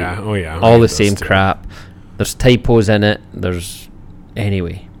Ben, right? Yeah, oh yeah. All the same crap. There's typos in it.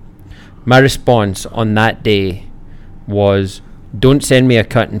 Anyway. My response on that day was, don't send me a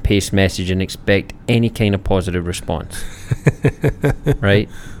cut and paste message and expect any kind of positive response. Right?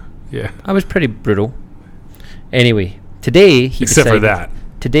 Yeah. I was pretty brutal. Anyway, today he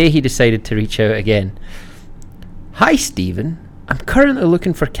decided to reach out again. Hi, Stephen. I'm currently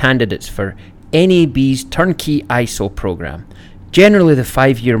looking for candidates for NAB's turnkey ISO program. Generally, the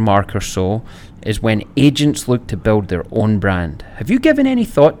 5-year mark or so is when agents look to build their own brand. Have you given any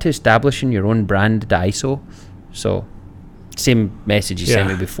thought to establishing your own brand ISO? So, same message you sent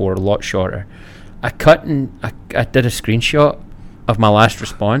me before, a lot shorter. I did a screenshot of my last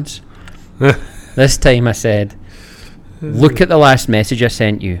response. This time I said, look at the last message I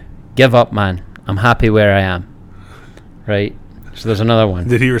sent you. Give up, man. I'm happy where I am. Right? So there's another one.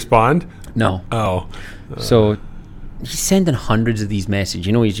 Did he respond? No. Oh. So he's sending hundreds of these messages.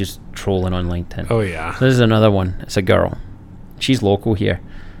 You know, he's just trolling on LinkedIn. Oh, yeah. This is another one. It's a girl. She's local here.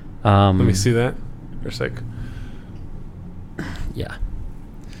 Let me see that for a sec. Yeah.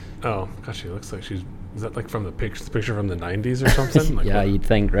 Oh, gosh, she looks like she's... Is that like from the picture from the 90s or something? Like yeah, you'd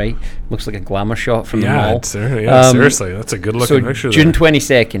think, right? Looks like a glamour shot from the mall. Seriously. That's a good-looking picture June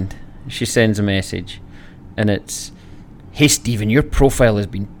 22nd, she sends a message, and it's, Hey Stephen, your profile has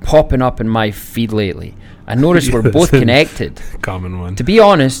been popping up in my feed lately. I noticed we're both connected. Common one. To be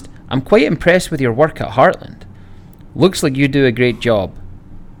honest, I'm quite impressed with your work at Heartland. Looks like you do a great job.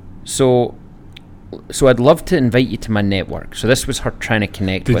 So I'd love to invite you to my network. So this was her trying to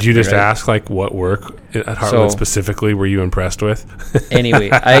connect with me. Did you just right? ask, like, what work at Heartland specifically were you impressed with? Anyway,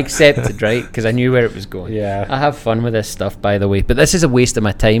 I accepted, right? Because I knew where it was going. Yeah. I have fun with this stuff, by the way. But this is a waste of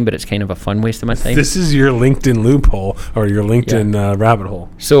my time, but it's kind of a fun waste of my time. This is your LinkedIn loophole, or your LinkedIn rabbit hole.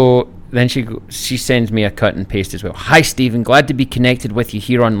 So then she sends me a cut and paste as well. Hi, Stephen. Glad to be connected with you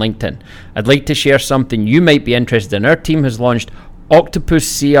here on LinkedIn. I'd like to share something you might be interested in. Our team has launched Octopus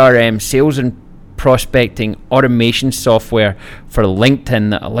CRM sales and prospecting automation software for LinkedIn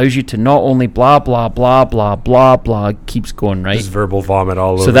that allows you to not only blah, blah, blah, blah, blah, blah, keeps going, right? Just verbal vomit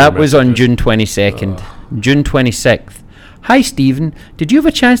all over. So that was on June 22nd. June 26th. Hi, Stephen. Did you have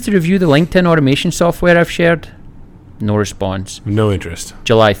a chance to review the LinkedIn automation software I've shared? No response. No interest.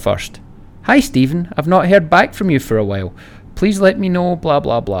 July 1st. Hi, Stephen. I've not heard back from you for a while. Please let me know, blah,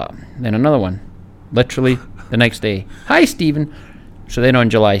 blah, blah. Then another one. Literally the next day. Hi, Stephen. So then on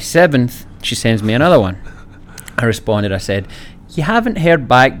July 7th, she sends me another one. I responded, I said, you haven't heard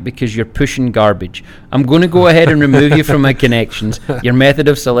back because you're pushing garbage. I'm going to go ahead and remove you from my connections. Your method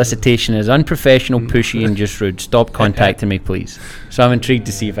of solicitation is unprofessional, pushy, and just rude. Stop contacting me, please. So I'm intrigued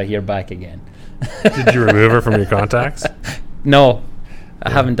to see if I hear back again. Did you remove her from your contacts? No, I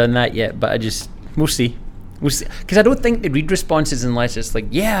haven't done that yet, but we'll see. We'll see. Because I don't think they read responses unless it's like,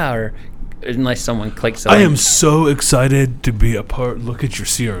 yeah, or unless someone clicks on I am so excited to be a part. Look at your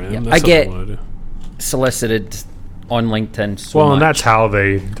CRM. Yeah, That's I something get wanna do. Solicited on LinkedIn so well, much. and that's how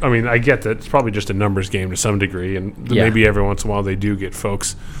they. I mean, I get that it's probably just a numbers game to some degree, and maybe every once in a while they do get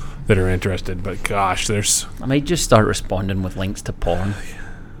folks that are interested. But gosh, I might just start responding with links to porn.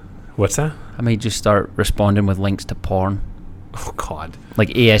 What's that? I might just start responding with links to porn. Oh God. Like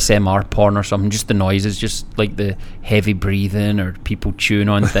ASMR porn or something, just the noises, just like the heavy breathing or people chewing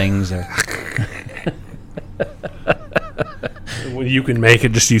on things. Or Well, you can make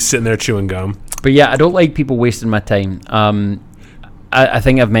it just you sitting there chewing gum. But yeah, I don't like people wasting my time. I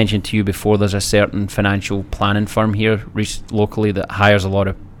think I've mentioned to you before, there's a certain financial planning firm here locally that hires a lot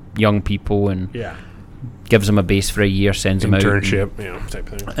of young people and gives them a base for a year, sends them out. Internship, type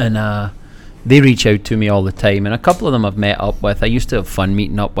thing. And they reach out to me all the time, and a couple of them I've met up with. I used to have fun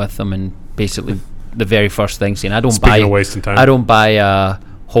meeting up with them, and basically the very first thing saying, Speaking of wasting time, I don't buy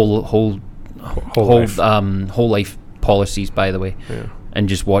whole life policies, by the way. Yeah. And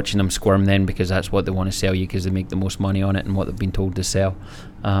just watching them squirm then, because that's what they want to sell you, because they make the most money on it and what they've been told to sell.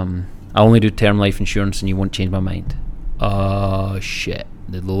 I only do term life insurance, and you won't change my mind. Oh shit,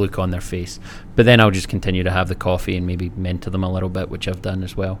 the look on their face. But then I'll just continue to have the coffee and maybe mentor them a little bit, which I've done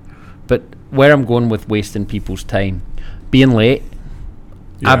as well. But where I'm going with wasting people's time, being late,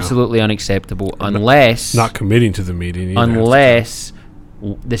 absolutely unacceptable. Unless not committing to the meeting, unless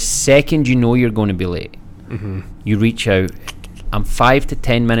the second you know you're going to be late, you reach out. I'm 5 to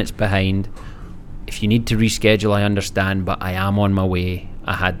 10 minutes behind. If you need to reschedule, I understand, but I am on my way.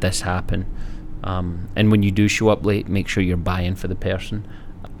 I had this happen. And when you do show up late, make sure you're buying for the person.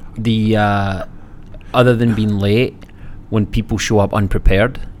 Other than being late, when people show up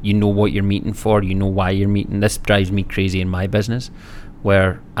unprepared, you know what you're meeting for, you know why you're meeting. This drives me crazy in my business,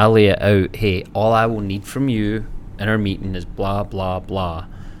 where I lay it out, hey, all I will need from you in our meeting is blah, blah, blah.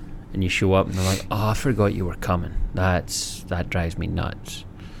 And you show up and they're like, oh, I forgot you were coming. That drives me nuts.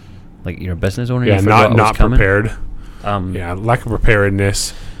 Like, you're a business owner, you forgot not prepared. Lack of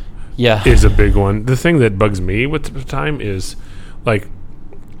preparedness is a big one. The thing that bugs me with the time is, like,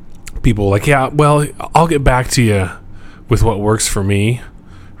 people like, I'll get back to you with what works for me,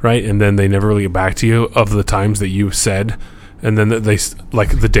 right? And then they never really get back to you of the times that you said. And then they,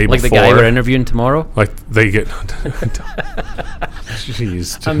 like, the day before. Like the guy we're interviewing tomorrow? Like, they get...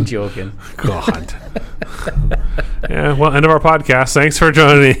 Jeez. I'm joking. God. Yeah, well, end of our podcast. Thanks for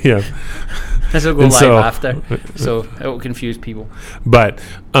joining. Yeah. This will go live after, so it will confuse people. But,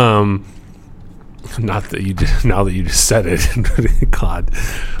 not that you just, now that you just said it. God.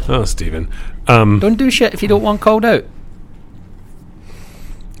 Oh, Stephen. Don't do shit if you don't want called out.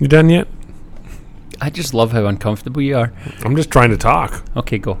 You done yet? I just love how uncomfortable you are. I'm just trying to talk.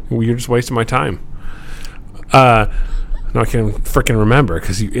 Okay, go. Well, you're just wasting my time. No, I can't freaking remember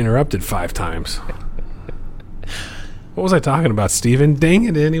because you interrupted 5 times. What was I talking about, Steven? Dang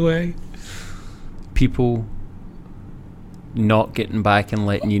it, anyway. People not getting back and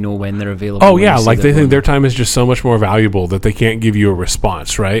letting you know when they're available. Oh, yeah, like they think their time is just so much more valuable that they can't give you a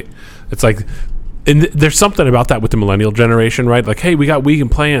response, right? It's like And there's something about that with the millennial generation, right? Like, hey, we got weekend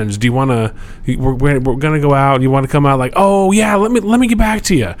plans. Do you want to? We're gonna go out. You want to come out? Like, oh yeah, let me get back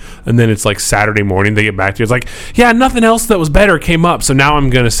to you. And then it's like Saturday morning, they get back to you. It's like, yeah, nothing else that was better came up, so now I'm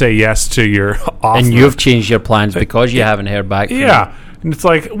gonna say yes to your offer. And you've changed your plans because you haven't heard back from me. And it's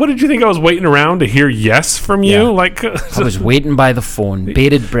like, what did you think I was waiting around to hear yes from you? Yeah. Like, I was waiting by the phone,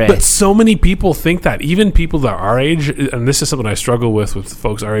 bated breath. But so many people think that, even people that are our age, and this is something I struggle with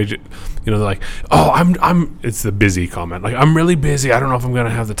folks our age. They're like, oh, I'm. It's the busy comment. Like, I'm really busy. I don't know if I'm going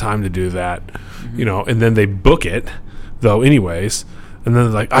to have the time to do that. Mm-hmm. And then they book it, though, anyways. And then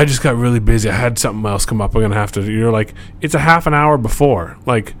they're like, I just got really busy. I had something else come up. I'm going to have to. You're like, it's a half an hour before.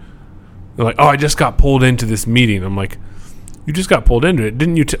 Like, they're like, oh, I just got pulled into this meeting. I'm like, you just got pulled into it,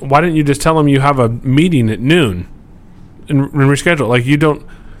 didn't you? Why didn't you just tell them you have a meeting at noon and reschedule? Like, you don't.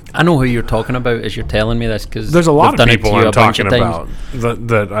 I know who you're talking about as you're telling me this, because there's a lot of people I'm talking about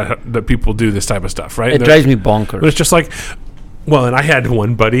that people do this type of stuff, right? It drives me bonkers. But it's just like, well, and I had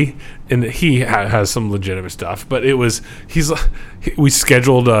one buddy, and he has some legitimate stuff, but we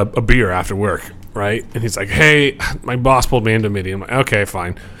scheduled a beer after work, right? And he's like, hey, my boss pulled me into a meeting. I'm like, okay,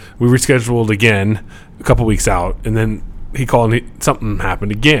 fine. We rescheduled again a couple weeks out, and then he called and something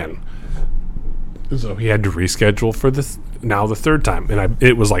happened again. So he had to reschedule for the third time. And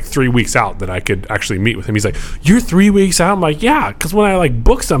it was like 3 weeks out that I could actually meet with him. He's like, you're 3 weeks out? I'm like, yeah, because when I like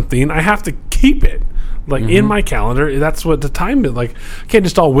book something, I have to keep it like in my calendar. That's what the time is. Like, I can't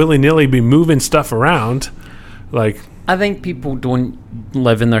just all willy-nilly be moving stuff around. Like, I think people don't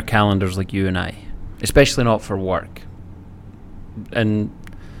live in their calendars like you and I, especially not for work. And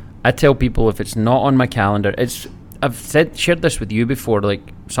I tell people, if it's not on my calendar, I've shared this with you before.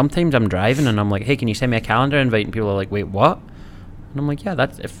 Like, sometimes I'm driving and I'm like, hey, can you send me a calendar invite? And people are like, wait, what? And I'm like, yeah,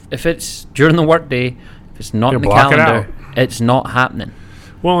 that's if it's during the workday, if it's not in the calendar, it's not happening.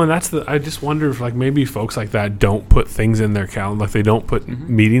 Well, and I just wonder if like maybe folks like that don't put things in their calendar, like they don't put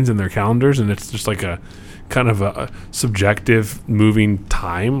meetings in their calendars, and it's just like a kind of a subjective moving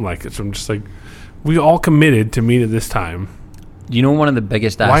time. Like, I'm just like, we all committed to meet at this time. You know, one of the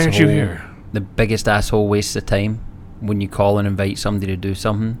biggest Why aren't you here? The biggest asshole wastes of time when you call and invite somebody to do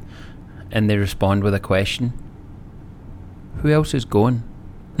something and they respond with a question. Who else is going?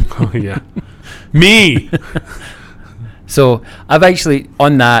 Oh, yeah. Me! So I've actually,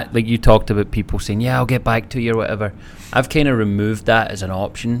 on that, like you talked about people saying, yeah, I'll get back to you or whatever. I've kind of removed that as an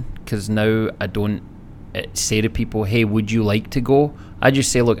option, because now I don't say to people, hey, would you like to go? I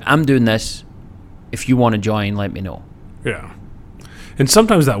just say, look, I'm doing this. If you want to join, let me know. Yeah. And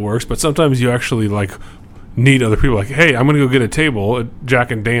sometimes that works, but sometimes you actually like need other people. Like, hey, I'm going to go get a table at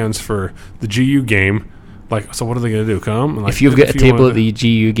Jack and Dan's for the GU game. Like, so what are they going to do? Come? Like, if you've got a table at the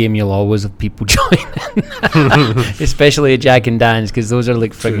GU game, you'll always have people join, especially at Jack and Dan's, because those are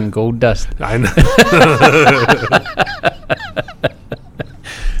like friggin' gold dust. I know.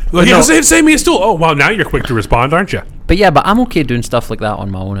 Like, yeah, save me a stool. Oh, wow, now you're quick to respond, aren't you? But yeah, but I'm okay doing stuff like that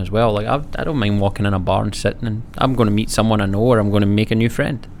on my own as well. Like, I don't mind walking in a bar and sitting, and I'm going to meet someone I know, or I'm going to make a new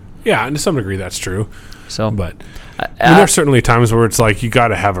friend. Yeah, and to some degree that's true. So, but there are certainly times where it's like you got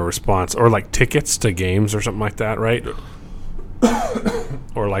to have a response, or like tickets to games or something like that, right?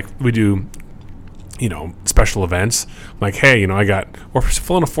 Or like we do, special events. Like, hey, or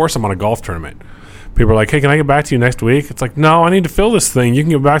filling a foursome on a golf tournament. People are like, hey, can I get back to you next week? It's like, no, I need to fill this thing. You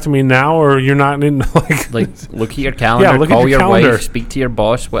can get back to me now, or you're not in. Like look at your calendar, look call at your calendar. Wife, speak to your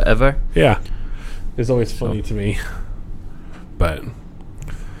boss, whatever. Yeah. It's always funny to me. But,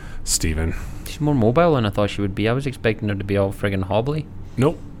 Stephen. She's more mobile than I thought she would be. I was expecting her to be all friggin' hobbly.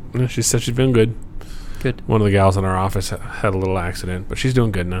 Nope. No, she said she's been good. Good. One of the gals in our office had a little accident, but she's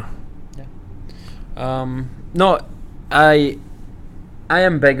doing good now. Yeah. No, I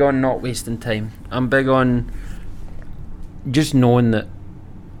am big on not wasting time. I'm big on just knowing that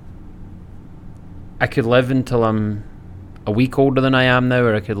I could live until I'm a week older than I am now,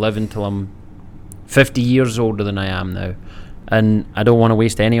 or I could live until I'm 50 years older than I am now, and I don't want to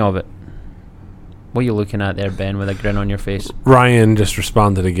waste any of it. What are you looking at there, Ben, with a grin on your face? Ryan just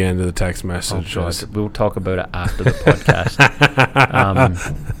responded again to the text message. Oh, God. We'll talk about it after the podcast.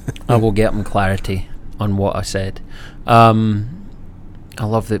 I will get him clarity on what I said. I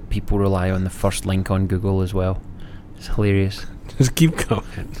love that people rely on the first link on Google as well. It's hilarious. Just keep going.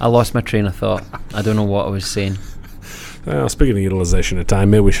 I lost my train of thought. I don't know what I was saying. Well, speaking of utilization of time,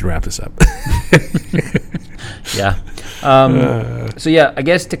 maybe we should wrap this up. Yeah. So yeah, I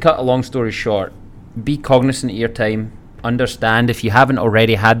guess to cut a long story short, be cognizant of your time. Understand, if you haven't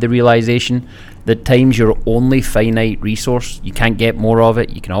already had the realization that time's your only finite resource. You can't get more of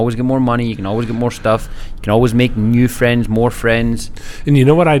it. You can always get more money. You can always get more stuff. You can always make new friends, more friends. And you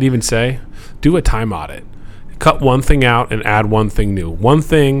know what I'd even say? do a time audit. Cut one thing out and add one thing new.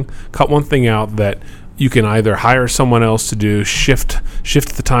 Cut one thing out that you can either hire someone else to do, shift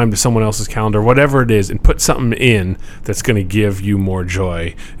the time to someone else's calendar, whatever it is, and put something in that's going to give you more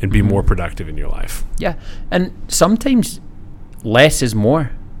joy and be more productive in your life. Yeah, and sometimes less is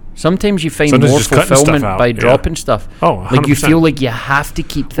more. Sometimes you find Sometimes more just cutting fulfillment stuff out, by yeah. dropping stuff. Oh, like you 100%. feel like you have to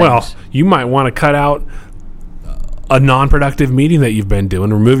keep things. Well, you might want to cut out a non-productive meeting that you've been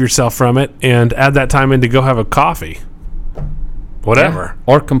doing, remove yourself from it, and add that time in to go have a coffee. Whatever.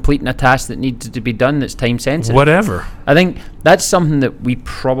 Yeah. Or completing a task that needs to be done that's time sensitive. Whatever. I think that's something that we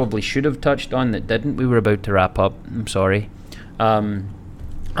probably should have touched on that didn't. We were about to wrap up. I'm sorry.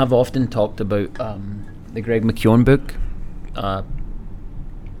 I've often talked about the Greg McKeown book.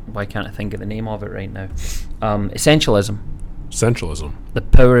 Why can't I think of the name of it right now? Essentialism. Essentialism. The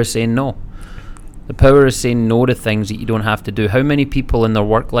power of saying no. The power of saying no to things that you don't have to do. How many people in their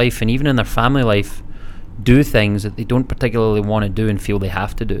work life and even in their family life do things that they don't particularly want to do and feel they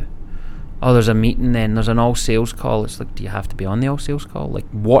have to do? Oh, there's a meeting then, there's an all sales call. It's like, do you have to be on the all sales call? Like,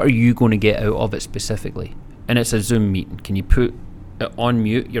 what are you going to get out of it specifically? And it's a Zoom meeting. Can you put it on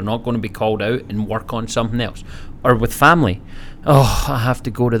mute? You're not going to be called out and work on something else. Or with family. Oh, I have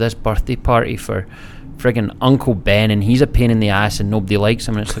to go to this birthday party for friggin' Uncle Ben, and he's a pain in the ass and nobody likes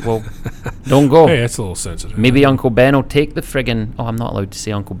him. And it's like, well, don't go. Hey, that's a little sensitive. Maybe Uncle Ben will take the friggin'... Oh, I'm not allowed to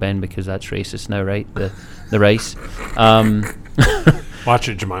say Uncle Ben because that's racist now, right? The rice. Watch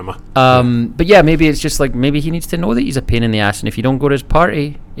it, Jemima. But yeah, maybe it's just like, maybe he needs to know that he's a pain in the ass, and if you don't go to his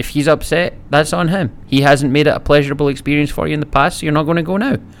party, if he's upset, that's on him. He hasn't made it a pleasurable experience for you in the past, so you're not going to go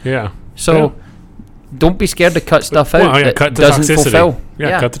now. Yeah. So don't be scared to cut stuff out that cut the doesn't toxicity. fulfill.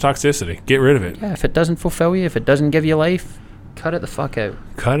 Yeah, cut the toxicity. Get rid of it. Yeah, if it doesn't fulfill you, if it doesn't give you life, cut it the fuck out.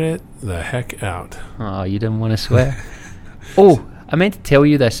 Cut it the heck out. Oh, you didn't want to swear. Oh, I meant to tell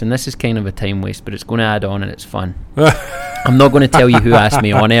you this, and this is kind of a time waste, but it's going to add on and it's fun. I'm not going to tell you who asked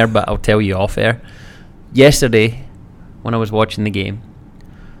me on air, but I'll tell you off air. Yesterday, when I was watching the game,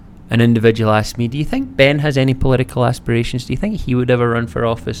 an individual asked me, do you think Ben has any political aspirations? Do you think he would ever run for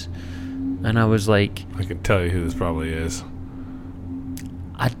office? And I was like... I can tell you who this probably is.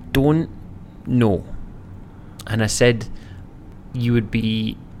 I don't know. And I said, you would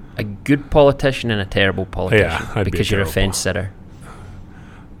be a good politician and a terrible politician because you're a fence sitter.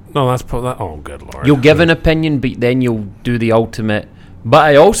 No, that's oh, good Lord. You'll give an opinion, but then you'll do the ultimate. But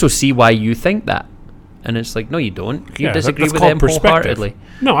I also see why you think that. And it's like, no, you don't. You disagree with them wholeheartedly.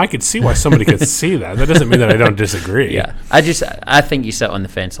 No, I could see why somebody could see that. That doesn't mean that I don't disagree. Yeah, I think you sit on the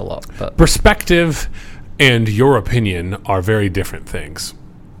fence a lot. But perspective and your opinion are very different things.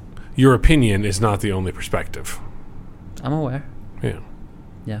 Your opinion is not the only perspective. I'm aware. Yeah.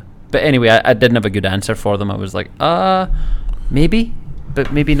 Yeah. But anyway, I didn't have a good answer for them. I was like, maybe,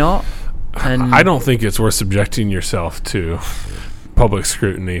 but maybe not. And I don't think it's worth subjecting yourself to public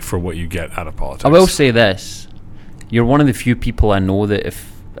scrutiny for what you get out of politics. I will say this. You're one of the few people I know that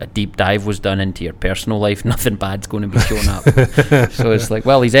if a deep dive was done into your personal life, nothing bad's going to be shown up. So it's like,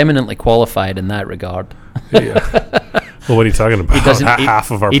 well, he's eminently qualified in that regard. Yeah. Well, what are you talking about?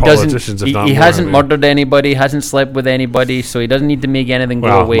 Half of our politicians, if not more. He hasn't murdered anybody, hasn't slept with anybody, so he doesn't need to make anything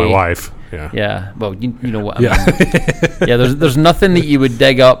go away. My wife. Yeah. Yeah. Well, you know what I mean. Yeah. There's nothing that you would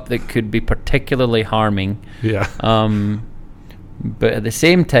dig up that could be particularly harming. Yeah. But at the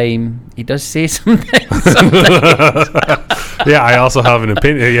same time, he does say some things. Yeah, I also have an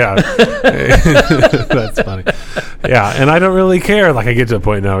opinion. Yeah. That's funny. Yeah, and I don't really care. Like, I get to a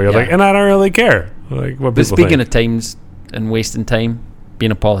point now where you're like, and I don't really care. Like, what but people speaking think. of times and wasting time,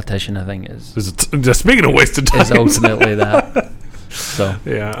 being a politician, I think just speaking of wasted time, is ultimately that. So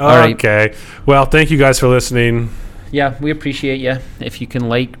yeah. All right. Okay. Well, thank you guys for listening. Yeah, we appreciate you. If you can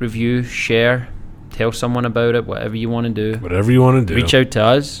like, review, share, tell someone about it, whatever you want to do. Whatever you want to do. Reach out to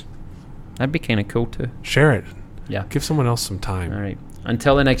us. That'd be kind of cool too. Share it. Yeah. Give someone else some time. All right.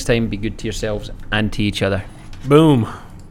 Until the next time, be good to yourselves and to each other. Boom.